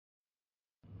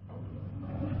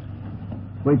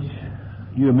which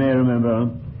you may remember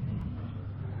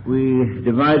we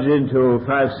divided into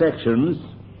 5 sections.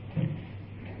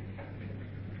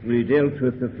 We dealt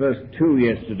with the first 2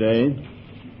 yesterday,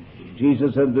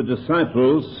 Jesus and the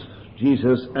disciples,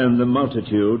 Jesus and the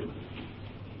multitude,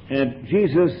 and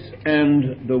Jesus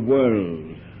and the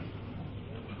world.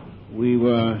 We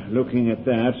were looking at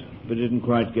that, but didn't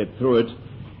quite get through it.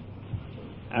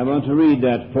 I want to read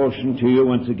that portion to you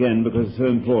once again because it's so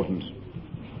important.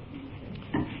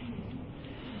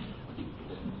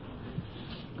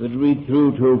 Could read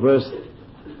through to verse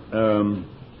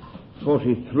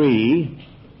 43.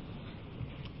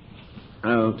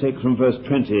 I'll take from verse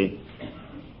 20.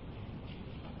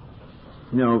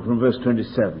 No, from verse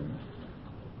 27.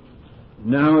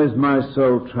 Now is my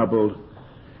soul troubled,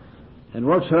 and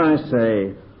what shall I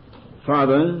say?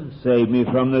 Father, save me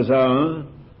from this hour?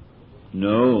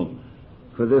 No,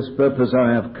 for this purpose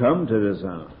I have come to this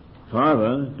hour.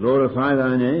 Father, glorify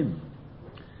thy name.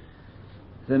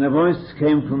 Then a voice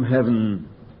came from heaven,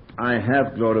 I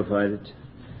have glorified it,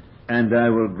 and I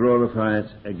will glorify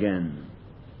it again.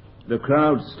 The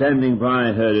crowd standing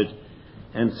by heard it,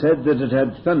 and said that it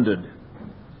had thundered.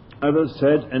 Others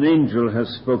said, an angel has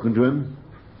spoken to him.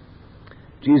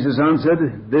 Jesus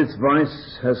answered, this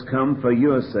voice has come for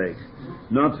your sake,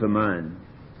 not for mine.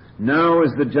 Now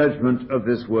is the judgment of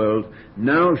this world.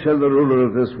 Now shall the ruler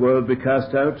of this world be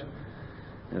cast out.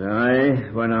 And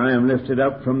I, when I am lifted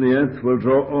up from the earth, will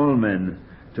draw all men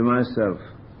to myself.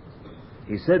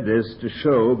 He said this to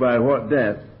show by what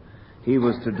death he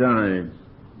was to die.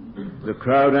 The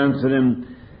crowd answered him,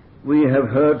 we have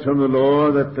heard from the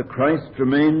law that the Christ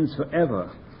remains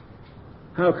forever.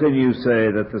 How can you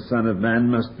say that the Son of Man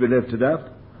must be lifted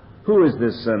up? Who is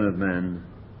this Son of Man?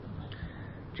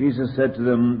 Jesus said to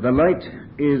them, the light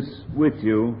is with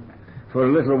you for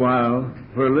a little while,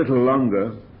 for a little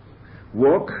longer.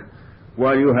 Walk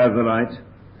while you have the light,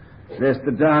 lest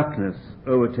the darkness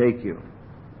overtake you.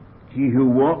 He who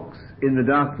walks in the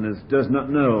darkness does not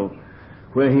know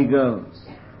where he goes.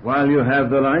 While you have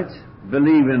the light,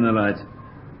 believe in the light,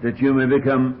 that you may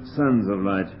become sons of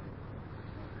light.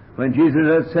 When Jesus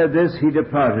had said this, he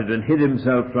departed and hid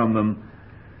himself from them.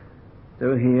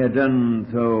 Though he had done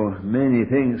so many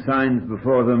signs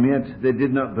before them, yet they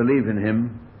did not believe in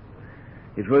him.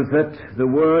 It was that the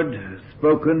word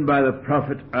spoken by the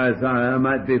prophet Isaiah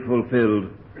might be fulfilled.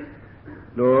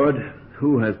 Lord,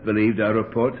 who has believed our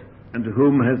report, and to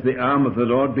whom has the arm of the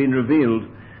Lord been revealed?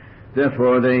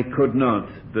 Therefore they could not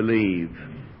believe.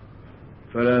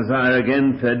 For Isaiah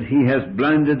again said, he has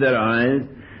blinded their eyes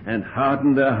and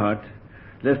hardened their heart,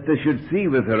 lest they should see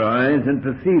with their eyes and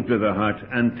perceive with their heart,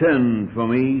 and turn for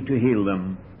me to heal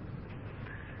them.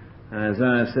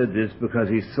 Isaiah said this because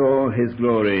he saw his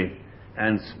glory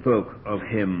and spoke of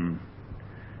him.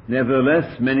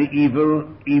 Nevertheless, many evil,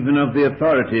 even of the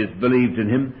authorities, believed in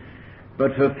him,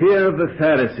 but for fear of the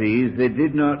Pharisees they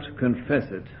did not confess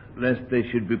it, lest they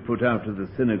should be put out of the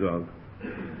synagogue.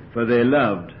 For they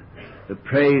loved the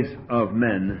praise of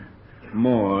men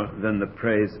more than the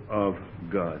praise of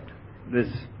God. This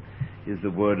is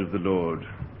the word of the Lord.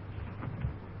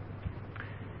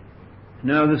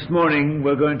 Now this morning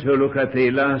we're going to look at the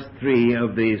last 3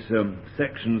 of these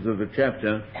sections of the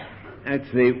chapter.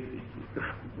 Actually,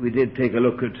 we did take a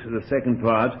look at the second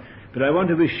part, but I want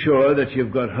to be sure that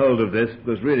you've got hold of this,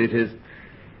 because really it is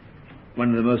one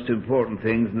of the most important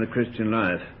things in the Christian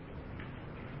life.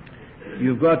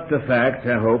 You've got the fact,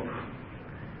 I hope,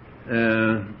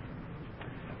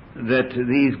 that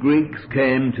these Greeks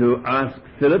came to ask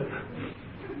Philip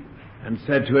and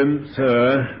said to him,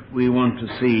 Sir, we want to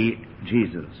see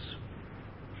Jesus.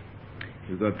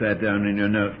 You've got that down in your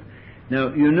note.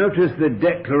 Now, you notice the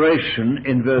declaration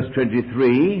in verse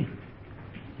 23.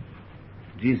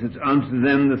 Jesus answered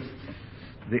them,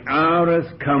 the hour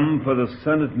has come for the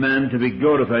Son of Man to be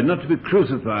glorified, not to be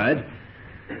crucified,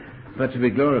 but to be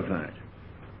glorified.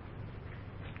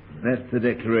 That's the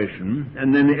declaration.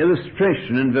 And then the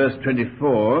illustration in verse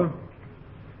 24.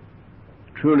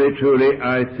 Truly, truly,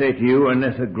 I say to you,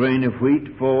 unless a grain of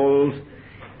wheat falls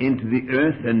into the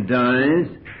earth and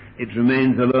dies, it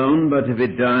remains alone, but if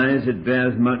it dies, it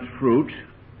bears much fruit.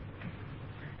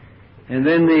 And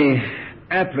then the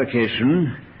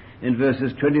application in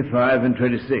verses 25 and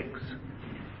 26.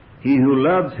 He who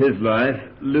loves his life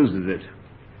loses it,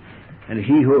 and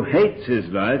he who hates his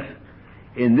life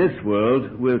in this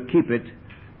world will keep it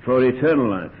for eternal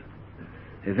life.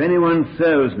 If anyone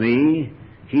serves me,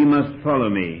 he must follow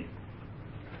me.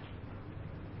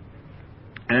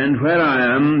 And where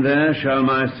I am, there shall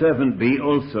my servant be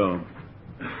also.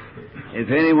 If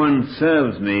anyone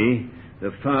serves me,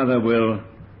 the Father will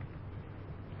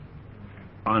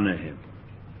honor him.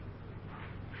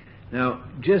 Now,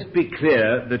 just be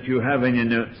clear that you have in your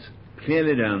notes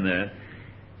clearly down there,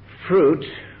 fruit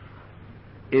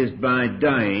is by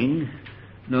dying,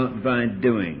 not by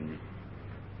doing.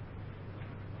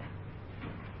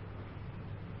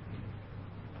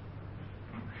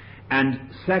 And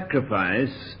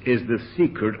sacrifice is the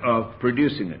secret of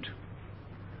producing it.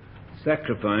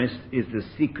 Sacrifice is the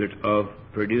secret of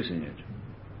producing it.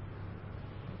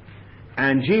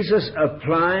 And Jesus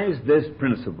applies this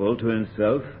principle to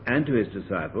himself and to his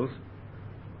disciples.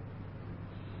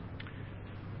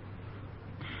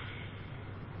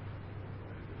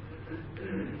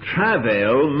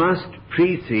 Travail must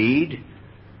precede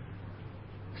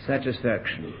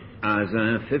satisfaction.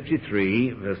 Isaiah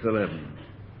 53, verse 11.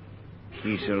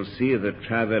 He shall see the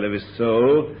travail of his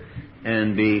soul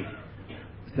and be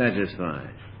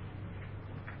satisfied.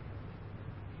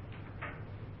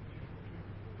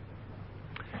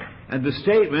 And the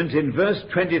statement in verse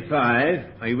 25,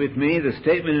 are you with me? The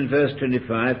statement in verse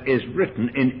 25 is written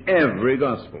in every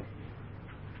gospel.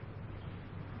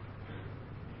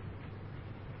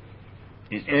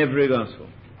 In every gospel.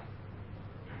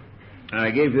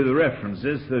 I gave you the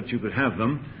references so that you could have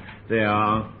them. They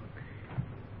are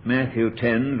Matthew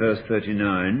 10, verse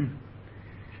 39,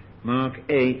 Mark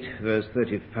 8, verse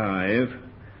 35,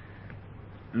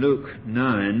 Luke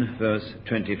 9, verse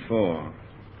 24.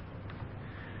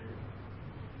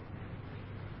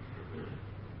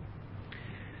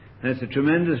 That's a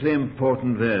tremendously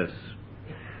important verse.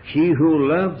 He who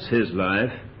loves his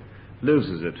life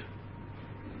loses it.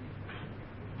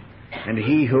 And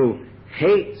he who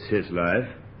hates his life,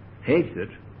 hates it,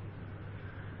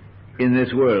 in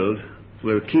this world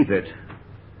will keep it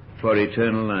for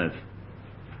eternal life.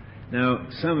 Now,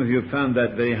 some of you found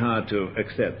that very hard to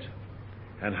accept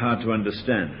and hard to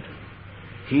understand.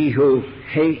 He who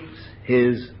hates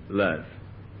his life.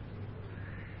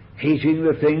 Hating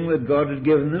the thing that God had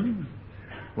given them?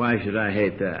 Why should I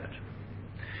hate that?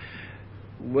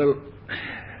 Well,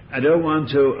 I don't want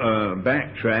to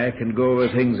backtrack and go over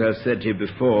things I've said to you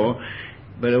before,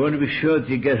 but I want to be sure that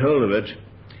you get hold of it.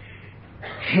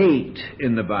 Hate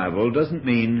in the Bible doesn't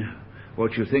mean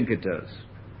what you think it does.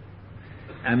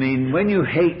 I mean, when you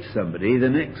hate somebody, the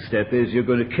next step is you're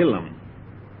going to kill them.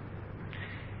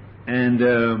 And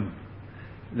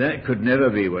that could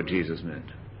never be what Jesus meant.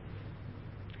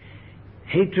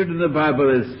 Hatred in the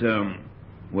Bible is,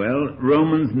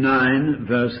 Romans 9,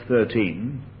 verse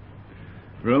 13.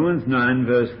 Romans 9,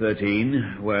 verse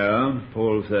 13, where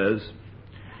Paul says,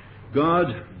 God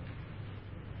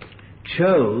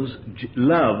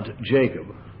loved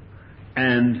Jacob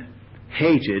and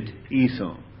hated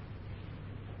Esau.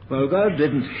 Well, God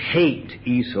didn't hate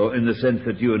Esau in the sense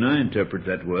that you and I interpret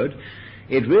that word.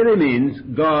 It really means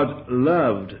God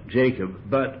loved Jacob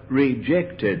but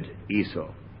rejected Esau.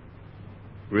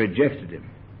 Rejected him.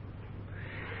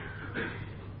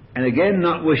 And again,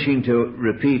 not wishing to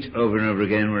repeat over and over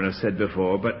again what I said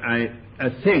before, but I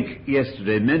think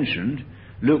yesterday mentioned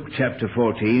Luke chapter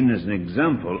 14 as an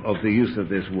example of the use of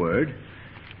this word.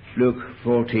 Luke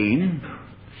 14.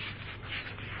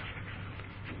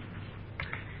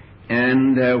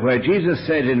 And where Jesus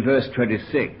said in verse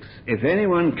 26, if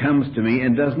anyone comes to me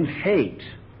and doesn't hate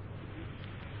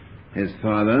his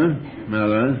father,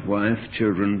 mother, wife,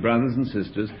 children, brothers and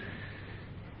sisters,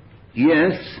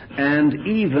 yes, and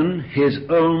even his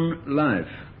own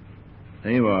life,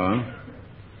 there you are,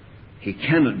 he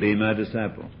cannot be my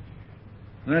disciple.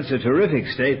 That's a terrific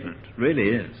statement, it really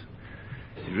is.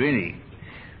 It really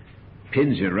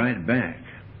pins you right back.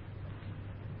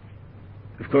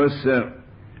 Of course,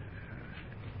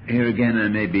 here again I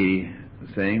may be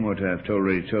saying what I've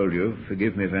already told you,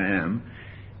 forgive me if I am,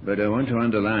 but I want to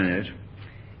underline it.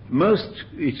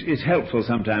 It's helpful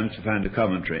sometimes to find a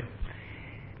commentary,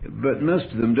 but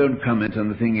most of them don't comment on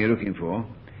the thing you're looking for,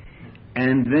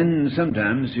 and then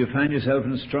sometimes you find yourself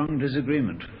in strong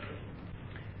disagreement.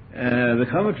 The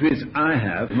commentaries I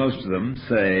have, most of them,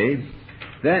 say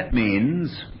that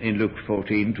means, in Luke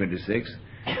 14:26,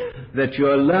 that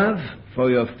your love for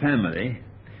your family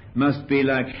must be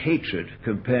like hatred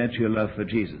compared to your love for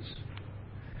Jesus.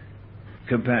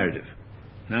 Comparative.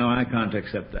 Now, I can't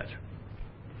accept that.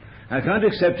 I can't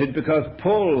accept it because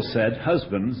Paul said,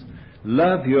 husbands,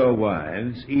 love your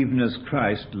wives even as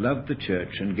Christ loved the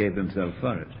church and gave himself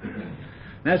for it.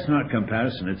 That's not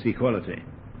comparison, it's equality.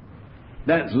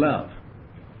 That's love.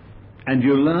 And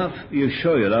you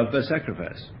show your love by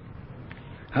sacrifice.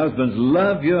 Husbands,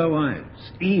 love your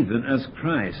wives even as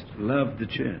Christ loved the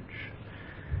church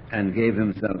and gave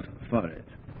himself for it.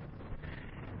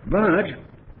 But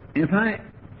if I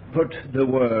put the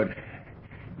word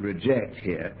reject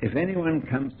here, if anyone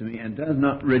comes to me and does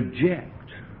not reject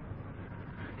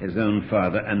his own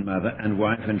father and mother and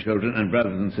wife and children and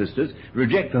brothers and sisters,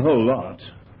 reject the whole lot.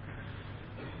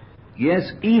 Yes,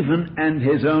 even and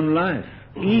his own life,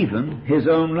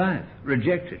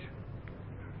 reject it.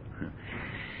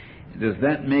 Does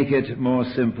that make it more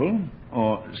simple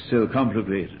or still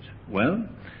complicated? Well,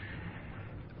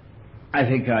 I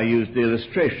think I used the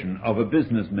illustration of a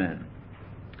businessman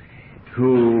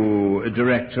who, a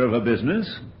director of a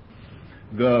business,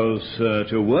 goes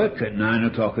to work at 9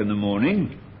 o'clock in the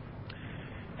morning,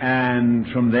 and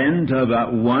from then to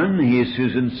about 1 he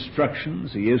issues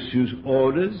instructions, he issues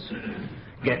orders,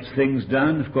 gets things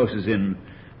done. Of course, he's in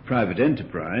private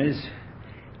enterprise,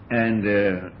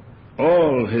 and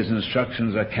all his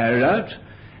instructions are carried out,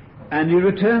 and he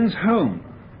returns home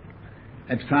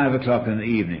at 5 o'clock in the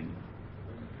evening.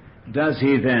 Does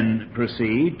he then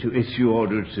proceed to issue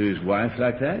orders to his wife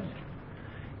like that?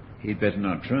 He'd better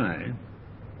not try.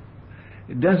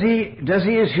 Does he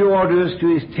issue orders to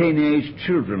his teenage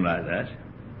children like that?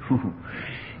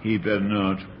 He better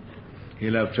not.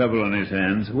 He'll have trouble on his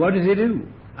hands. What does he do?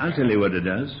 I'll tell you what he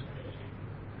does.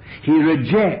 He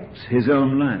rejects his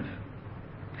own life.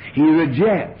 He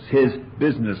rejects his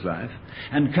business life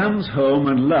and comes home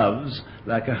and loves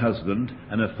like a husband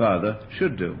and a father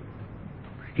should do.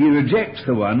 He rejects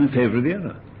the one in favor of the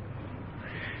other.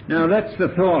 Now that's the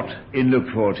thought in Luke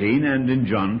 14 and in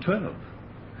John 12.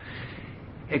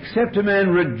 Except a man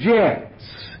rejects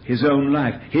his own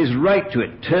life, his right to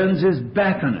it, turns his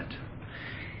back on it,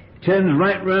 turns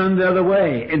right round the other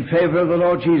way in favor of the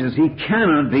Lord Jesus, he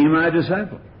cannot be my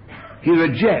disciple. He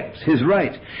rejects his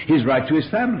right to his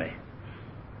family.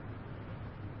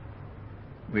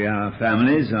 We are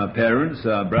families, our parents,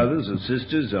 our brothers and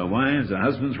sisters, our wives, our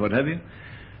husbands, what have you.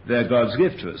 They're God's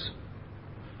gift to us.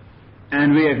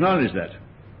 And we acknowledge that.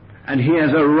 And he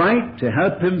has a right to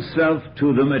help himself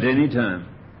to them at any time.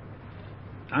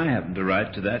 I haven't a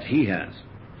right to that, he has.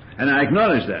 And I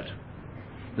acknowledge that.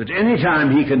 That any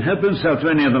time he can help himself to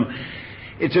any of them.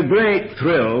 It's a great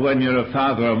thrill when you're a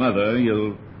father or mother,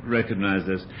 you'll recognize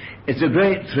this. It's a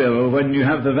great thrill when you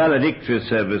have the valedictory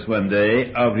service one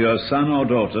day of your son or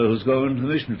daughter who's going to the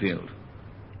mission field.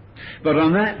 But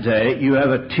on that day, you have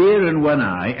a tear in one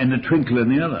eye and a twinkle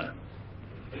in the other.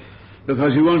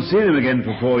 Because you won't see them again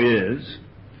for 4 years,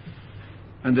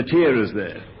 and the tear is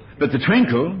there. But the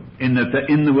twinkle, in that they're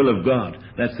in the will of God,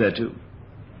 that's there too.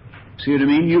 See what I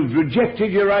mean? You've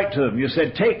rejected your right to them. You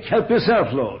said, help yourself,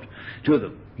 Lord, to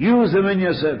them. Use them in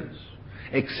your service.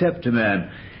 Except a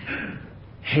man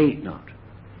hate not,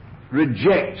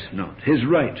 reject not his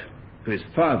right to his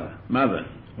father, mother,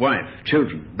 wife,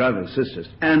 children, brothers, sisters,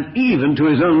 and even to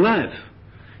his own life,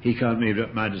 he can't be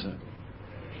my disciple.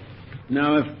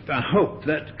 Now, I hope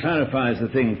that clarifies the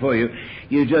thing for you.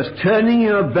 You're just turning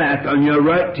your back on your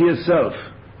right to yourself.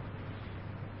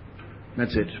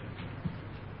 That's it.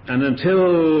 And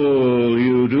until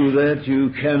you do that,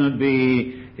 you cannot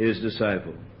be his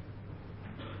disciple.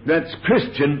 That's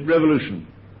Christian revolution.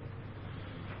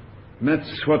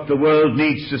 That's what the world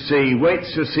needs to see,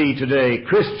 waits to see today.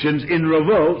 Christians in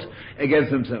revolt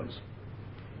against themselves.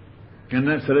 And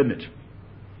that's the limit.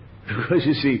 Because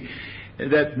you see,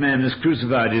 that man has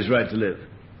crucified his right to live.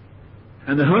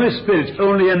 And the Holy Spirit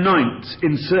only anoints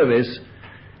in service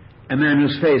a man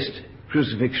who's faced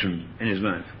crucifixion in his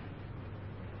life.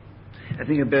 I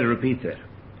think I'd better repeat that.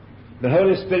 The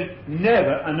Holy Spirit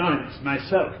never anoints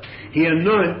myself. He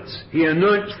anoints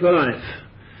the life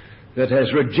that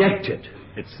has rejected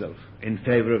itself in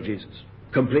favor of Jesus,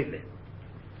 completely.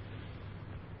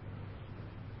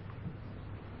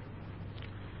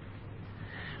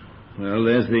 Well,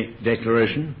 there's the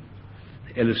declaration,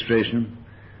 the illustration,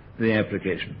 the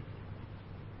application.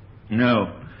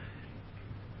 Now,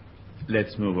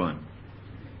 let's move on.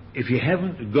 If you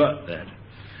haven't got that,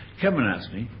 come and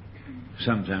ask me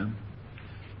sometime.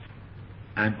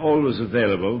 I'm always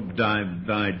available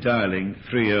by dialing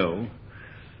 30,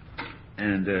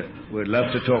 and we'd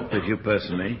love to talk with you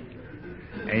personally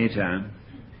anytime.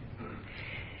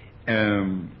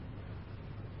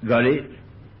 Got it?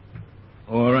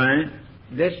 All right.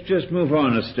 Let's just move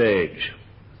on a stage.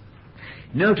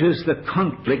 Notice the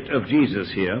conflict of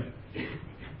Jesus here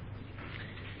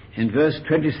in verse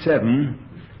 27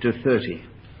 to 30.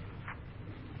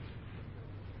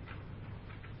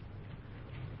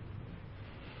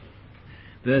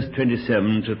 Verse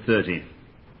 27 to 30.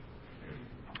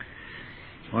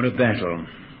 What a battle.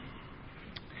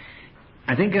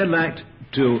 I think I'd like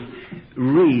to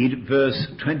read verse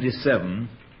 27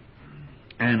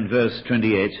 and verse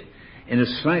 28 in a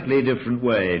slightly different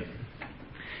way.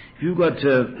 If you've got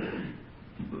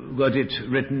it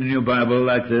written in your Bible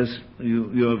like this,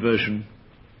 your version,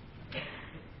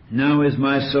 Now is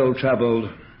my soul troubled.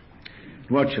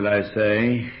 What shall I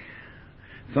say?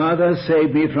 Father,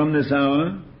 save me from this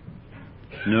hour?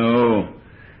 No,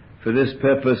 for this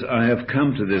purpose I have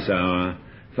come to this hour.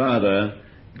 Father,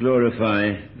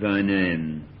 glorify thy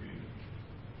name.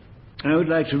 I would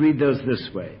like to read those this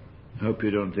way. I hope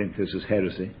you don't think this is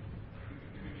heresy.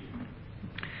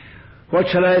 What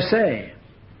shall I say?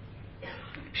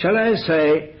 Shall I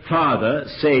say, Father,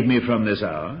 save me from this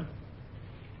hour?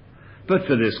 But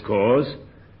for this cause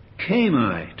came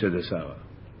I to this hour.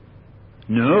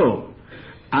 No,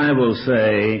 I will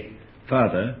say,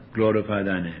 Father, glorify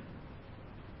thy name.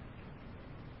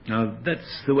 Now,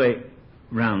 that's the way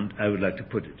round I would like to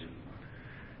put it.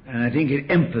 And I think it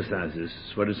emphasizes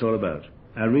what it's all about.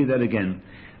 I'll read that again.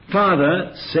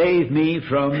 Father, save me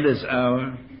from this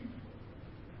hour.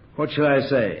 What shall I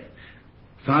say?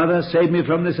 Father, save me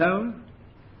from this hour?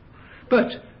 But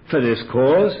for this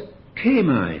cause came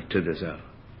I to this hour.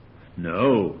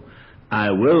 No,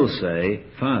 I will say,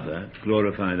 Father,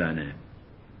 glorify thy name.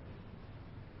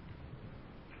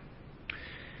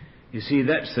 You see,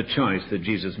 that's the choice that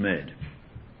Jesus made.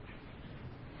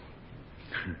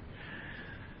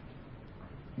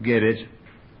 Get it?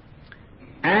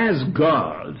 As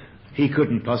God, he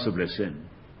couldn't possibly sin.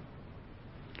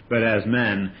 But as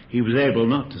man, he was able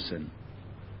not to sin.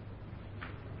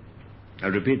 I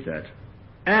repeat that.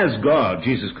 As God,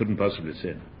 Jesus couldn't possibly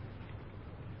sin.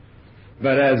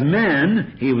 But as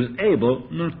man, he was able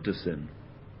not to sin.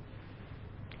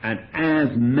 And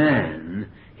as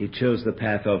man, he chose the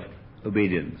path of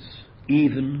obedience,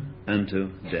 even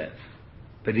unto death.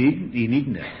 But he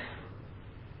needn't have.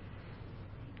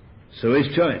 So his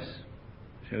choice.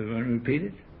 Shall we want to repeat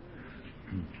it?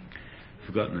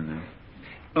 Forgotten it now.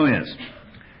 Oh, yes.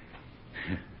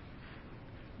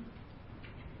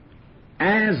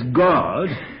 As God,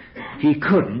 he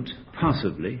couldn't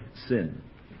possibly sin.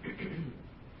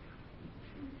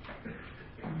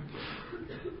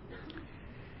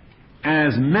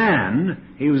 As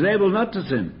man, he was able not to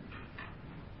sin.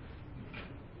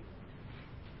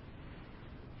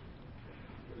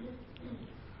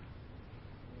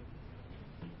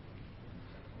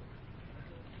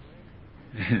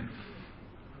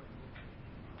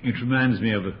 It reminds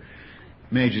me of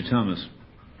Major Thomas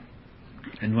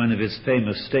and one of his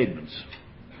famous statements.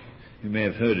 You may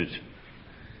have heard it.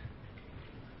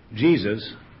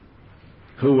 Jesus,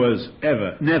 who was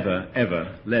never,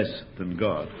 ever less than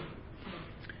God,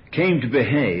 came to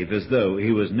behave as though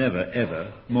he was never,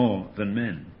 ever more than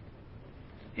men,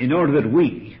 in order that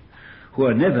we, who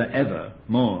are never, ever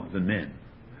more than men,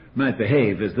 might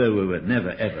behave as though we were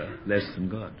never, ever less than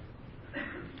God.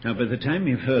 Now, by the time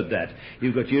you've heard that,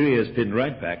 you've got your ears pinned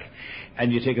right back,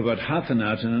 and you take about half an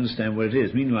hour to understand what it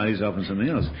is. Meanwhile, he's off on something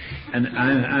else. And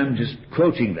I'm just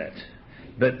quoting that.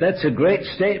 But that's a great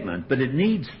statement, but it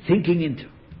needs thinking into.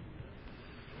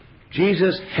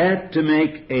 Jesus had to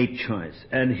make a choice,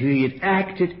 and he had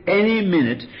acted any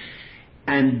minute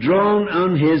and drawn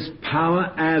on his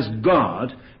power as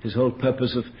God, his whole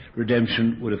purpose of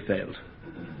redemption would have failed.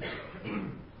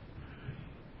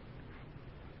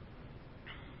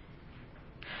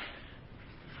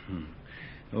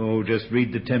 Oh, just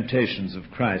read the temptations of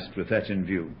Christ with that in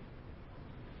view.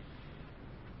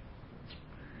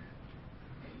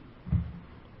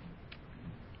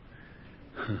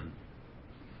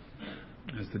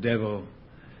 As the devil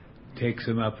takes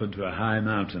him up into a high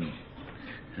mountain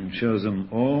and shows him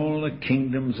all the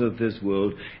kingdoms of this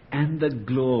world and the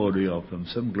glory of them,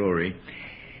 some glory,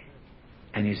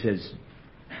 and he says,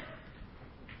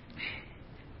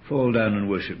 fall down and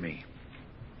worship me.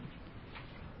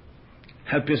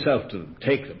 Help yourself to them.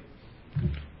 Take them.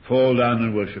 Fall down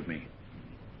and worship me.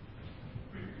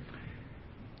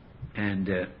 And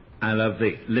I love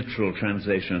the literal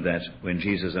translation of that when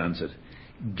Jesus answered,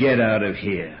 get out of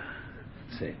here.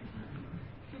 Say,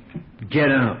 get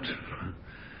out.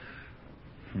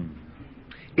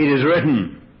 It is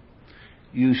written,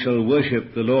 you shall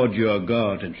worship the Lord your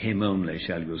God, and him only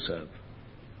shall you serve.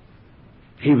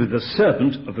 He was the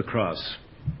servant of the cross.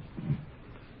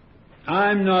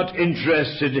 I'm not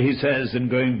interested, he says, in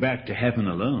going back to heaven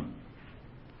alone.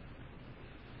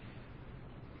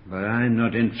 But I'm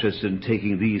not interested in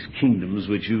taking these kingdoms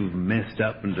which you've messed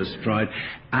up and destroyed.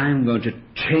 I'm going to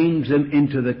change them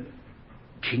into the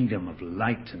kingdom of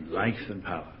light and life and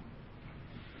power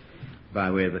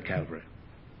by way of the Calvary.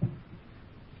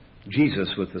 Jesus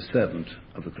was the servant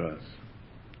of the cross.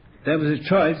 That was his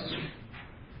choice.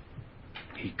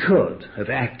 He could have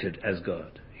acted as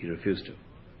God. He refused to.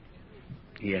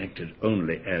 He acted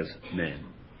only as man.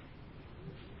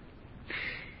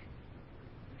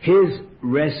 His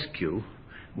rescue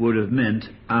would have meant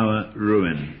our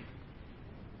ruin.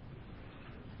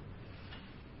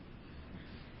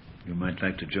 might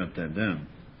like to jot that down.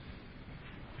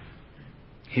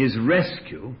 His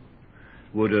rescue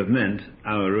would have meant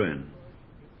our ruin.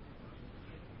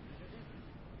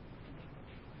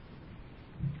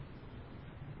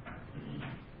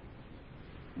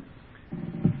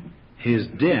 His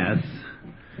death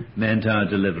meant our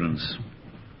deliverance.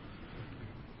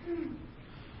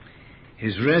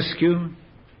 His rescue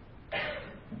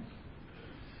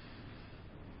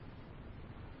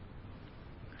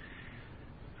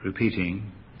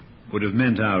repeating, would have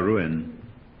meant our ruin.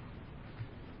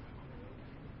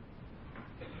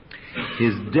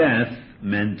 His death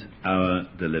meant our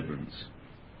deliverance.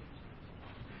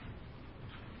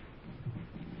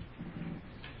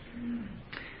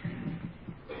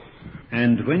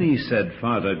 And when he said,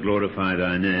 Father, glorify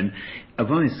thy name, a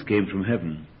voice came from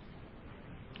heaven.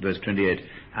 Verse 28,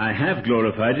 I have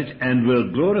glorified it and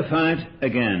will glorify it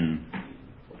again.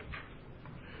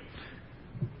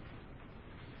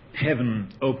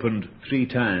 Heaven opened 3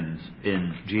 times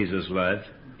in Jesus' life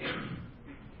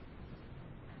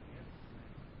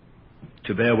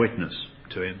to bear witness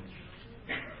to him.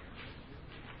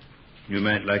 You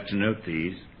might like to note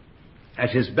these.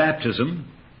 At his baptism,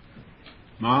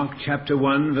 Mark chapter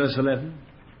 1, verse 11.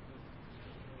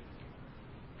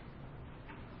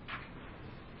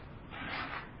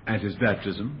 At his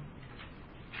baptism.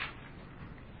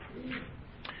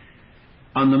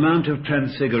 On the Mount of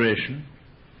Transfiguration.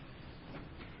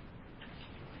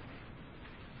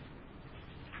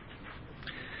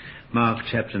 Mark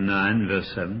chapter 9, verse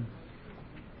 7.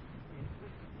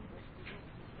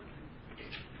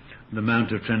 The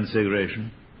Mount of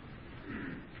Transfiguration.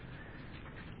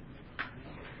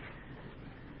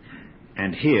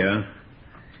 And here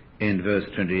in verse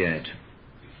 28.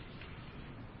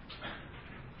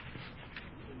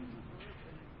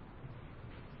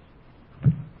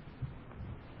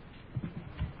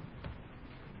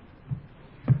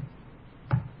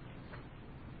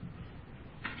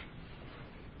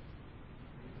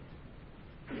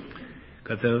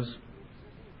 Got those?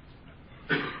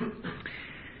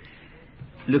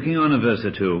 Looking on at verse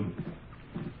 2.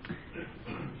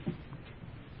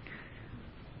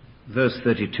 Verse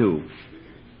 32.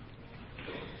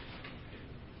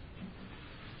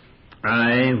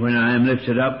 I, when I am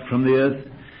lifted up from the earth,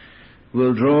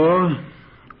 will draw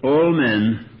all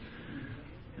men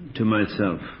to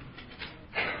myself.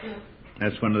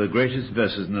 That's one of the greatest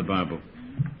verses in the Bible.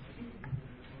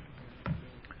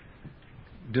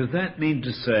 Does that mean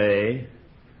to say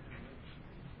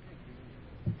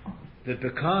that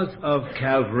because of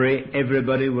Calvary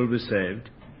everybody will be saved?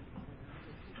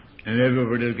 And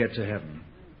everybody will get to heaven?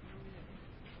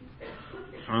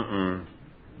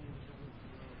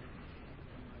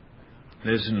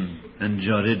 Listen and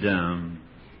jot it down.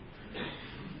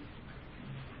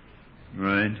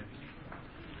 Right?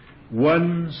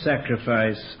 One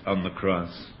sacrifice on the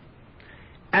cross.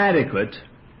 Adequate.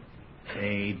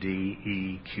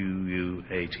 A-D-E-Q-U-A-T-E.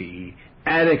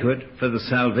 Adequate for the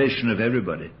salvation of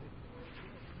everybody.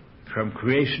 From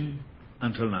creation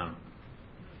until now.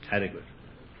 Adequate.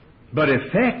 But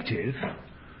effective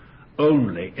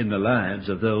only in the lives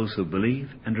of those who believe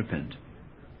and repent.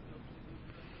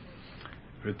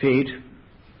 Repeat,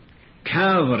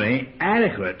 Calvary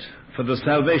adequate for the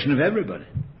salvation of everybody,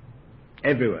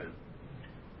 everywhere,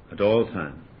 at all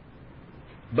times.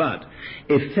 But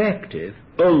effective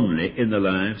only in the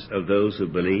lives of those who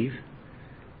believe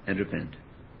and repent.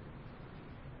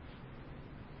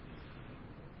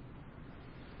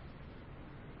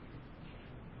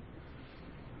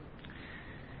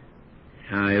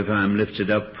 I, if I am lifted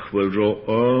up, will draw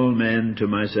all men to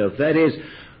myself. That is,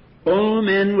 all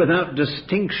men without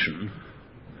distinction,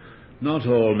 not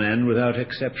all men without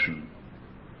exception.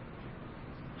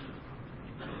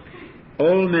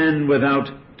 All men without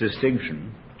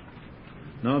distinction,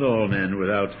 not all men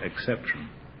without exception.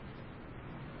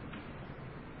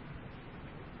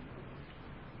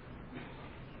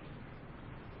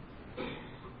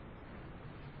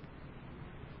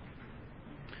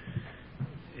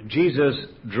 Jesus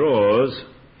draws,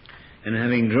 and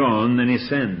having drawn, then he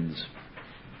sends.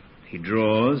 He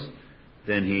draws,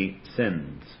 then he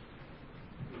sends.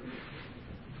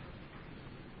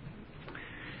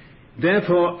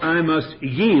 Therefore I must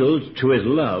yield to his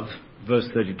love, verse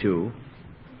 32.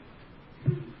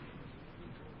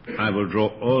 I will draw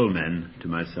all men to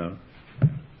myself.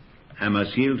 I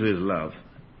must yield to his love.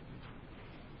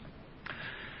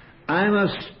 I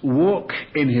must walk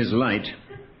in his light,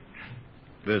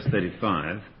 verse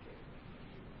 35.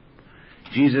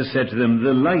 Jesus said to them,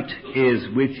 the light is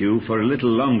with you for a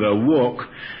little longer. Walk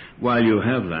while you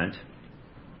have light.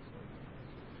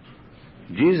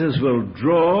 Jesus will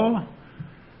draw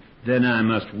then I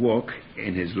must walk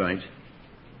in his light.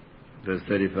 Verse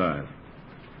 35.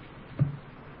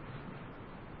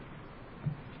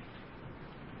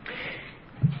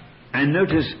 And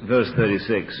notice verse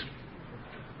 36.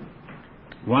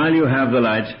 While you have the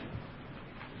light,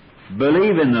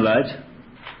 believe in the light,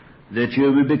 that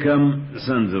you will become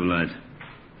sons of light.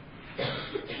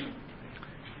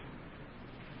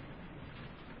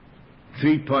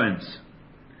 Three points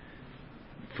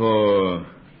for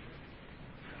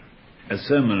a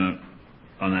sermon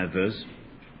on that verse.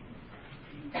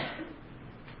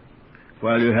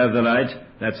 While you have the light,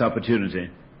 that's opportunity.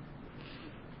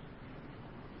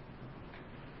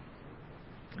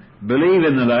 Believe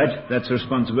in the light, that's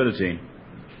responsibility.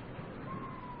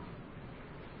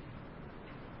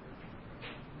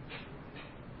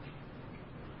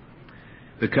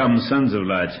 Become sons of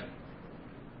light,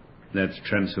 that's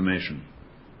transformation.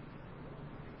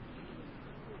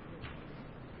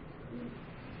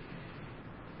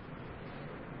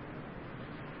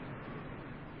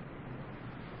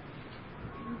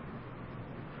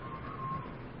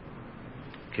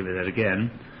 Give it that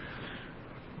again.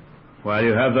 While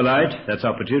you have the light, that's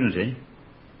opportunity.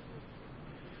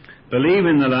 Believe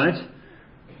in the light,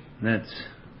 that's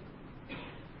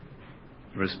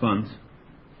response.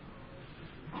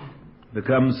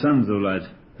 Become sons of light,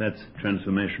 that's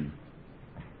transformation.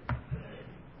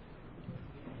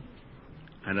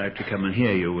 I'd like to come and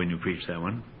hear you when you preach that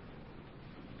one.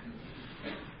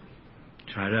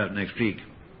 Try it out next week.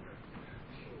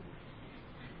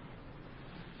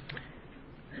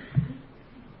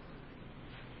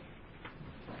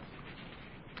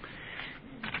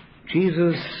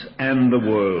 Jesus and the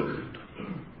world.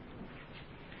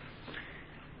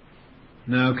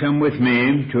 Now come with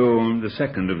me to the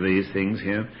second of these things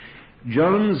here.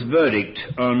 John's verdict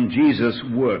on Jesus'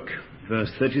 work,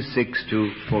 verse 36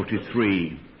 to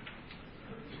 43.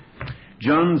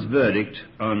 John's verdict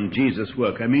on Jesus'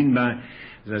 work. I mean by,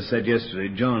 as I said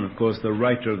yesterday, John, of course, the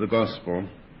writer of the Gospel.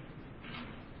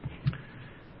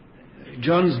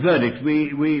 John's verdict,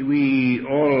 we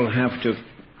all have to,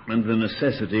 and the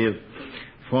necessity of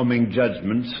forming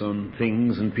judgments on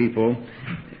things and people,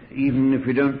 even if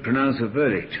we don't pronounce a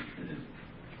verdict.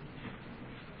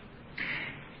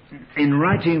 In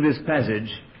writing this passage,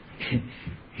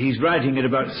 he's writing it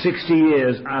about 60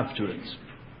 years afterwards,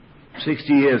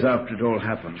 60 years after it all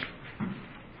happened.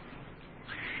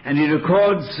 And he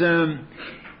records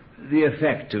the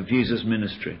effect of Jesus'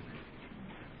 ministry.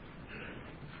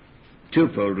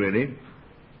 Twofold, really.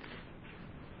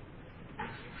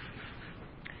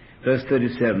 Verse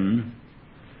 37,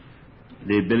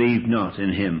 they believed not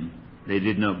in him. They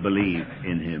did not believe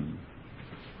in him.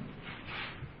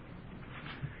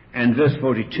 And verse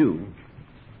 42,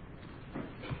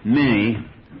 many,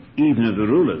 even of the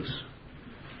rulers,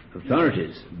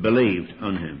 authorities, believed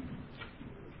on him.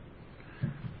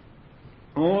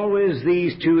 Always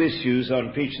these two issues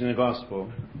on preaching the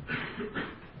gospel.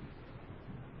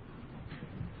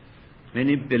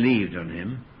 Many believed on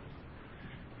him.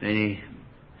 Many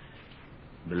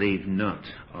believed not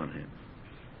on him.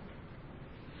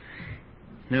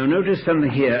 Now notice something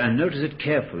here, and notice it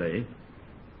carefully.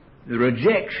 The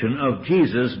rejection of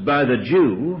Jesus by the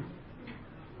Jew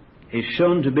is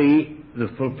shown to be the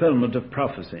fulfillment of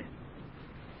prophecy.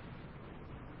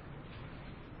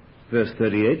 Verse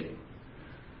 38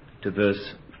 to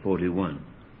verse 41.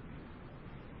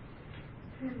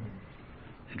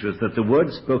 It was that the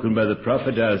words spoken by the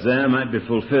prophet Isaiah might be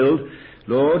fulfilled.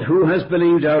 Lord, who has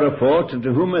believed our report, and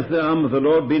to whom hath the arm of the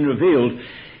Lord been revealed?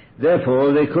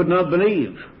 Therefore they could not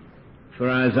believe. For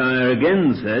Isaiah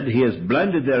again said, He has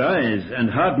blinded their eyes, and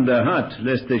hardened their heart,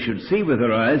 lest they should see with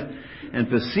their eyes,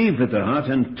 and perceive with their heart,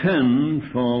 and turn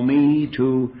for me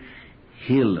to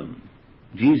heal them.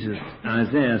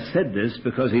 Isaiah said this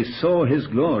because he saw his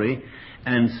glory,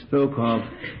 and spoke of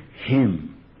him.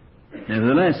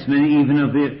 Nevertheless, many even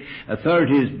of the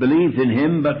authorities believed in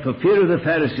him, but for fear of the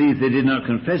Pharisees they did not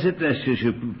confess it, lest he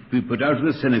should be put out of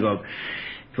the synagogue.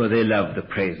 For they loved the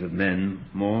praise of men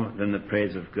more than the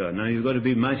praise of God. Now you've got to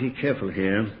be mighty careful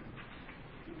here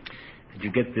that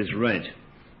you get this right.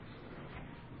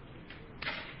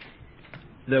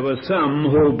 There were some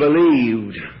who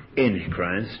believed in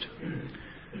Christ,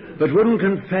 but wouldn't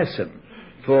confess him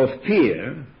for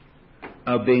fear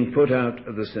of being put out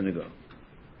of the synagogue.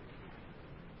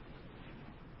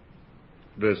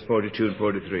 Verse 42 and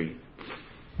 43.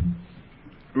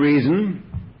 Reason?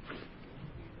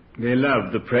 They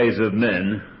loved the praise of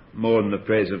men more than the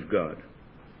praise of God.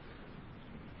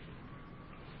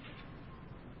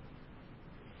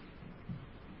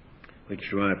 Which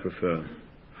do I prefer?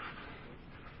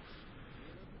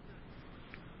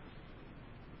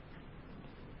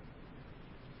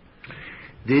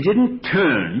 They didn't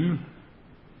turn,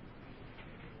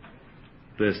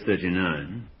 verse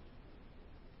 39.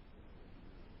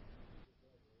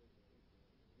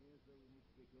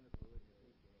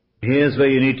 Here's where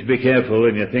you need to be careful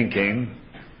in your thinking.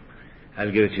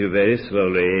 I'll give it to you very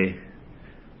slowly,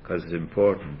 because it's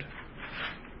important.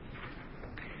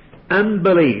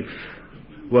 Unbelief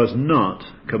was not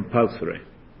compulsory.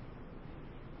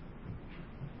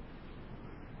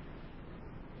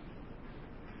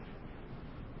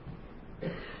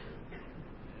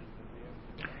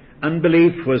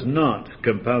 Unbelief was not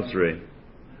compulsory.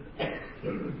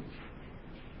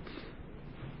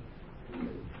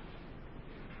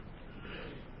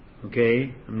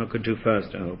 Okay, I'm not going too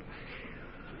fast, I hope.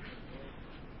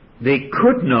 They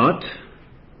could not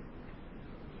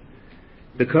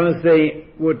because they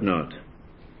would not.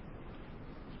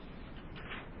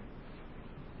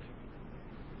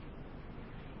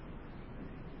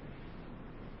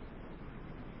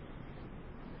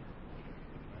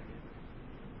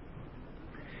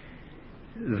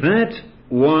 That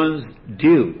was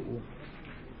due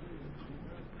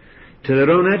to their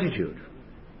own attitude,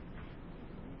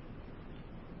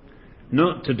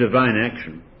 not to divine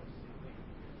action.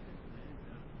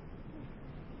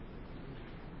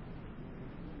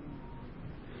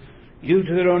 Due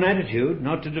to their own attitude,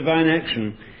 not to divine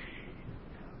action.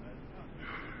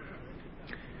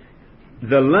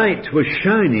 The light was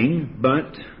shining,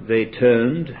 but they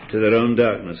turned to their own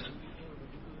darkness.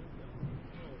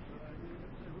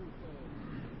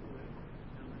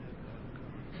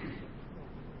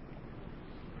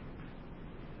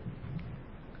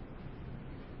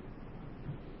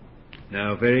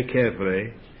 Now, very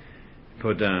carefully,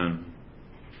 put down.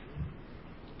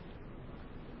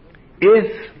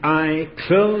 If I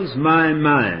close my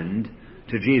mind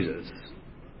to Jesus,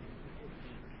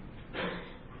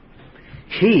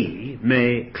 He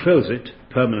may close it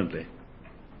permanently.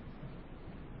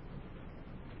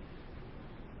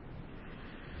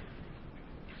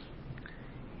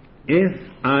 If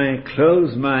I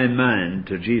close my mind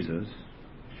to Jesus,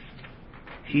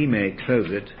 He may close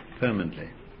it permanently.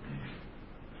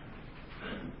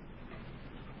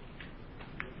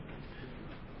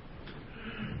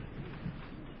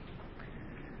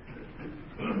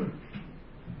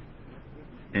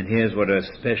 And here's what I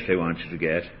especially want you to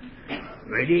get.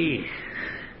 Ready?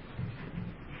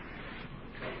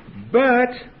 But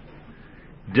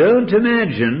don't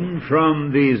imagine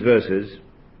from these verses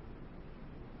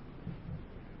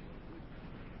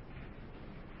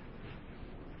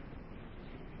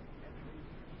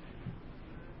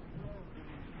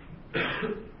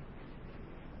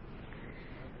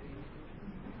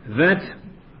that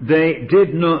they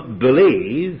did not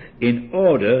believe in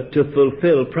order to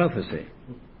fulfill prophecy.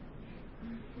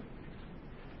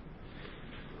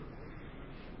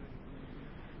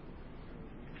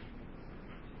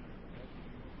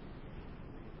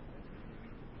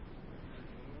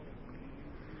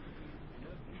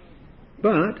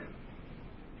 But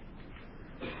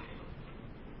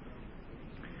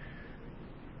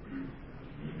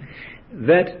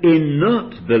that in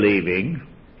not believing,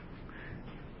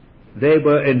 they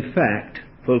were in fact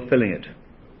fulfilling it.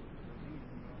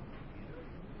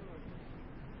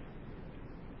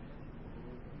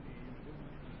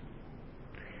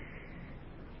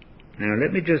 Now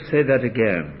let me just say that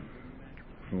again,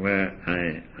 where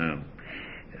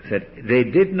I said they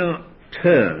did not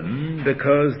turn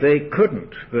because they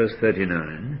couldn't, verse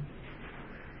 39.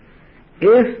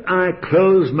 If I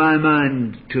close my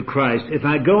mind to Christ, if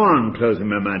I go on closing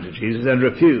my mind to Jesus and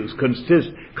refuse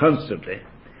constantly,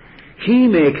 He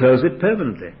may close it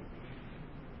permanently.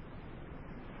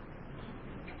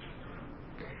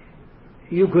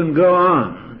 You can go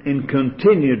on in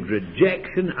continued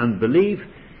rejection, unbelief,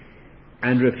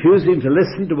 and refusing to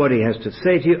listen to what He has to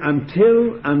say to you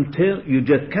until you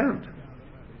just can't.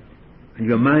 And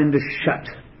your mind is shut.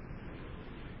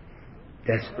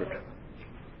 Desperate.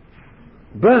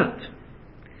 But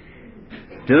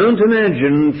don't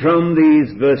imagine from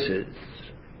these verses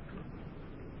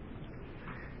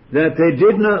that they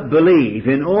did not believe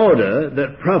in order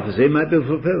that prophecy might be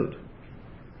fulfilled.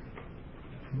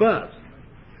 But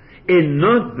in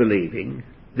not believing,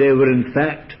 they were in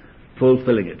fact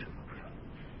fulfilling it.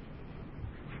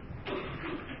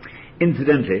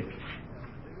 Incidentally,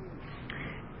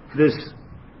 this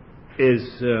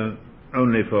is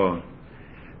only for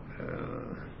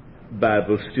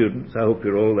Bible students. I hope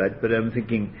you're all that, but I'm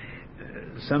thinking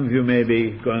some of you may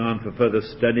be going on for further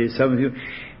study. Some of you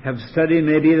have studied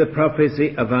maybe the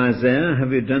prophecy of Isaiah.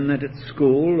 Have you done that at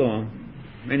school, or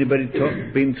anybody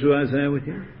been through Isaiah with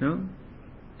you? No?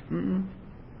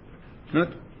 Not?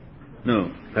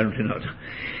 No, apparently not.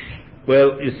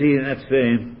 Well, you see, that's a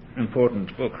very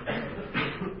important book.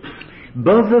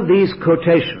 Both of these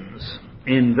quotations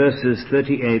in verses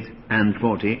 38 and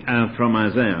 40 are from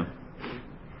Isaiah.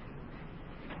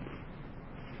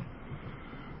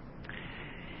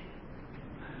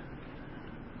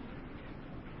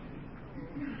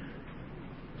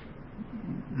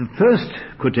 The first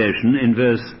quotation in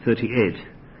verse 38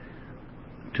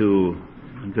 to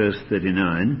verse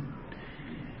 39,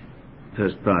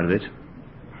 first part of it,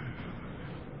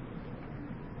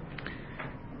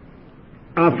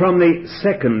 are from the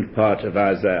second part of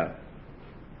Isaiah,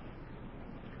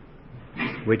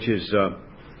 which is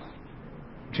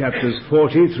chapters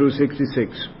 40 through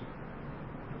 66,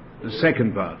 the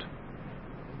second part.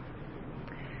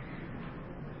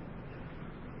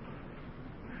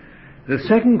 The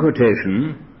second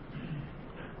quotation,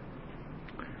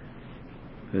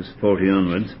 verse 40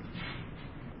 onwards,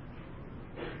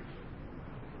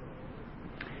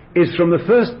 is from the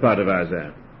first part of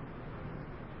Isaiah,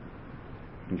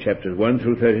 in chapters 1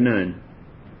 through 39.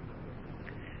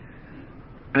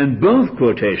 And both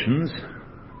quotations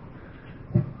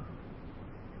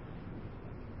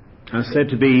are said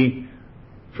to be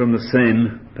from the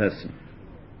same person.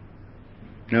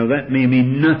 Now that may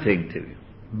mean nothing to you,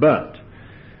 but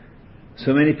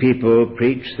so many people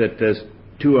preach that there's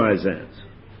two Isaiahs.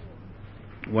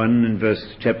 One in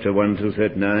chapter 1 through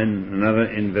 39,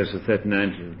 another in verses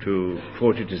 39 to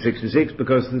 40 to 66,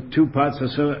 because the two parts are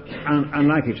so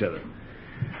unlike each other.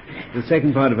 The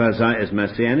second part of Isaiah is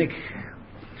messianic,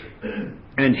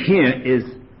 and here is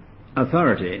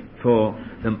authority for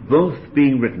them both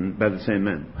being written by the same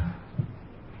man.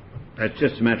 That's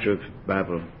just a matter of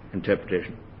Bible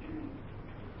interpretation.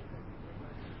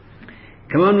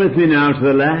 Come on with me now to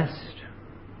the last.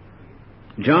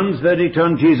 John's verdict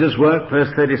on Jesus' work, verse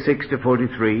 36 to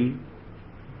 43.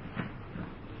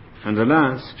 And the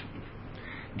last,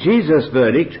 Jesus'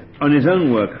 verdict on his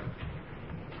own work,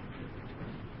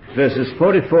 verses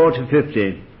 44 to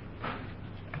 50.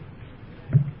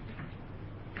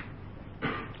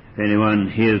 If anyone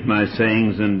hears my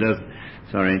sayings and does...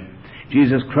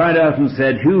 Jesus cried out and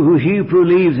said, he who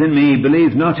believes in me,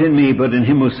 believes not in me, but in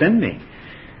him who sent me.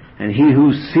 And he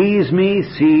who sees me,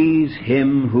 sees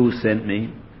him who sent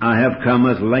me. I have come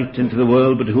as light into the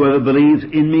world, but whoever believes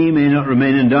in me may not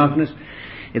remain in darkness.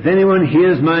 If anyone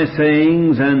hears my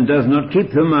sayings and does not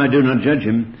keep them, I do not judge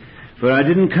him. For I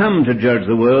didn't come to judge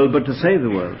the world, but to save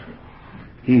the world.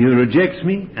 He who rejects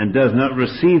me and does not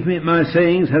receive me, my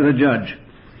sayings, has a judge.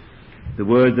 The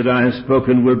word that I have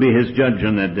spoken will be his judge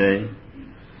on that day.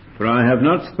 For I have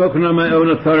not spoken on my own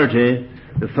authority.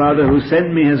 The Father who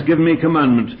sent me has given me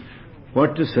commandment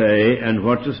what to say and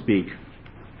what to speak.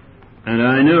 And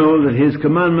I know that his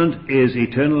commandment is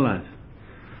eternal life.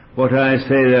 What I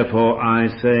say, therefore, I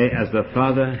say as the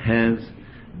Father has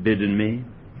bidden me.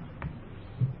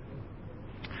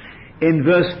 In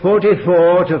verse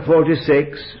 44 to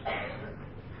 46,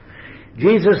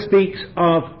 Jesus speaks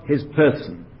of his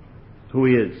person, who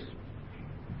he is.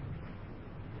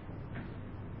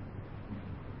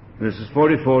 Verses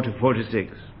 44 to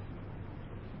 46.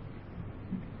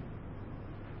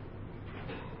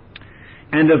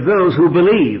 And of those who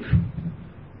believe.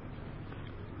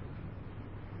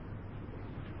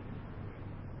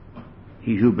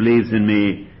 He who believes in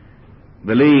me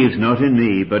believes not in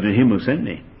me, but in him who sent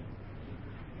me.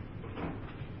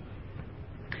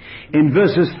 In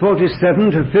verses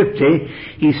 47 to 50,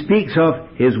 he speaks of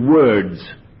his words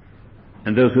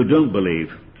and those who don't believe.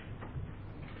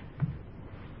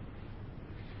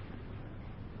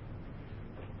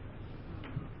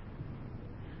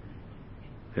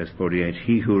 Verse 48,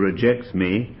 he who rejects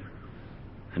me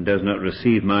and does not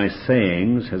receive my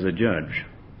sayings has a judge.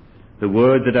 The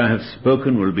word that I have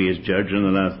spoken will be his judge on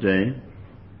the last day.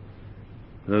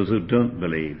 Those who don't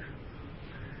believe.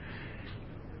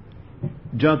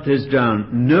 Jot this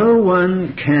down. No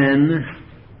one can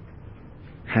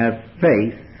have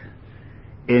faith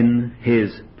in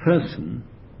his person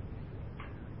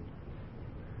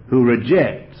who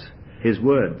rejects his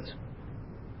words.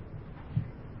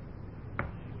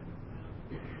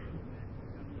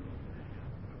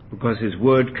 Because his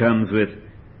word comes with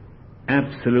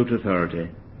absolute authority.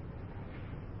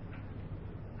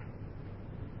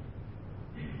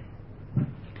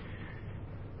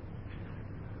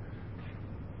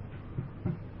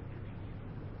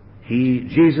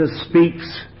 Jesus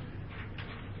speaks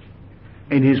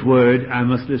in his word, I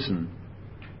must listen,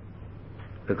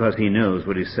 because he knows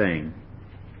what he's saying.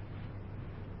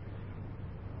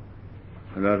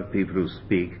 A lot of people who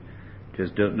speak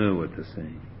just don't know what they're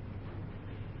saying.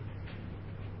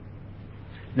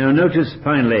 Now notice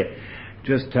finally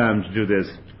just time to do this.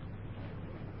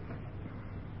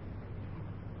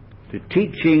 The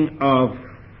teaching of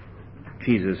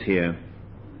Jesus here.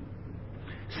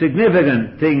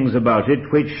 Significant things about it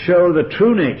which show the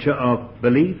true nature of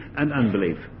belief and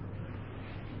unbelief.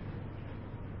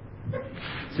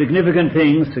 Significant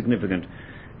things, significant.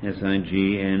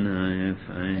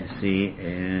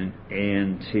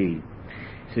 S-I-G-N-I-F-I-C-N-A-N-T.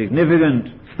 Significant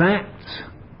facts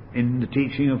in the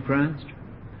teaching of Christ.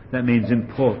 That means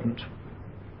important.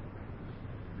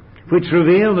 Which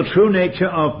reveal the true nature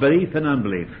of belief and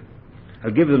unbelief.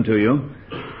 I'll give them to you.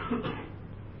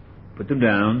 Put them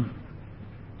down.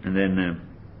 And then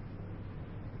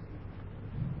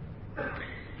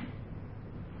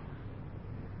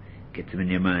get them in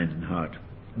your mind and heart.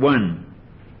 1.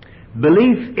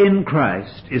 Belief in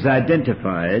Christ is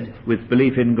identified with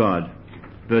belief in God.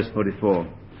 Verse 44.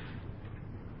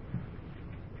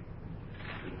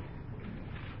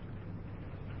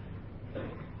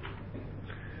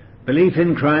 Belief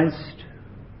in Christ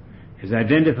is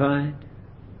identified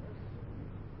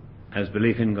as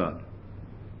belief in God.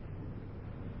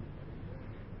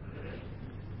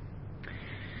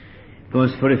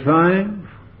 Verse 45.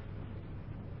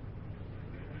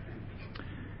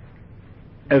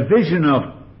 A vision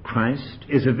of Christ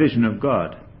is a vision of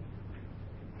God.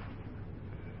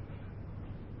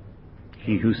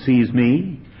 He who sees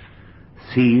me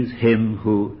sees him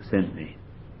who sent me.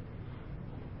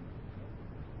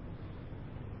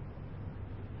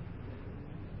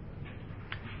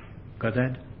 Got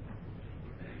that?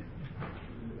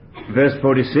 Verse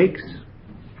 46.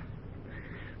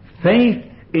 Faith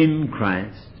in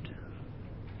Christ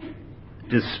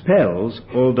dispels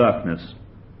all darkness.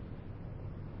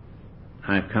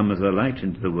 I have come as a light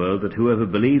into the world, that whoever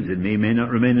believes in me may not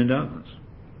remain in darkness.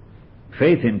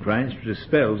 Faith in Christ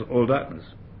dispels all darkness.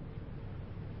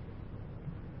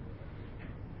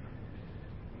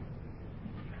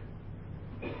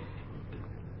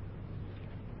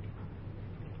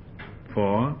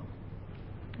 For,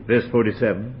 verse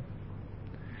 47,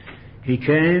 he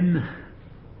came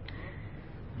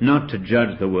not to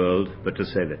judge the world, but to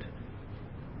save it.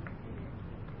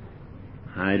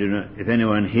 I do not, if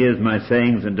anyone hears my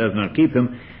sayings and does not keep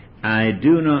them, I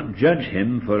do not judge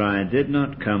him, for I did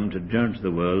not come to judge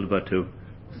the world, but to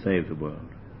save the world.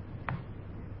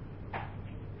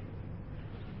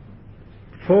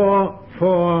 Four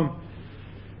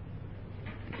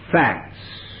facts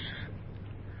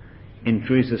in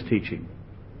Jesus' teaching,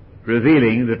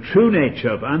 revealing the true nature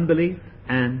of unbelief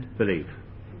and belief.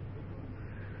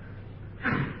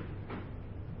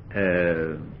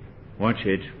 Watch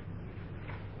it.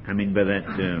 I mean by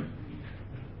that,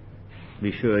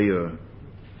 be sure you're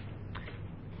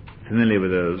familiar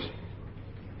with those.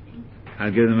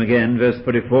 I'll give them again. Verse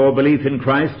 44, belief in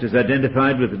Christ is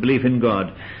identified with the belief in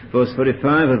God. Verse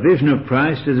 45, a vision of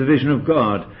Christ is a vision of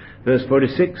God. Verse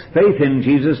 46, faith in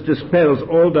Jesus dispels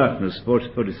all darkness. Verse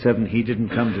 47, he didn't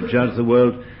come to judge the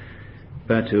world,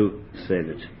 but to save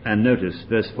it. And notice,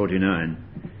 verse 49,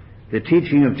 the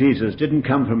teaching of Jesus didn't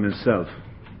come from himself,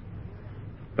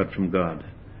 but from God.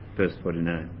 Verse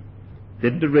 49.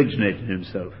 Didn't originate in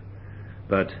himself,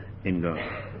 but in God.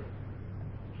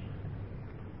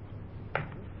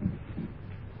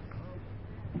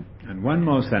 And one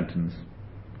more sentence.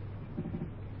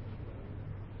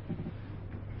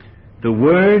 The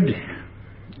Word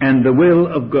and the will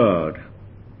of God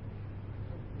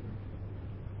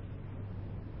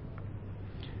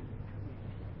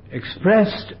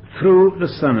expressed through the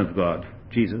Son of God,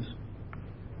 Jesus,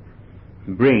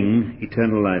 bring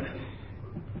eternal life.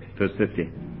 Verse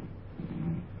 50.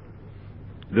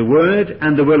 The Word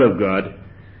and the will of God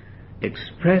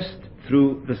expressed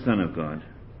through the Son of God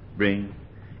bring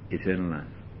eternal life.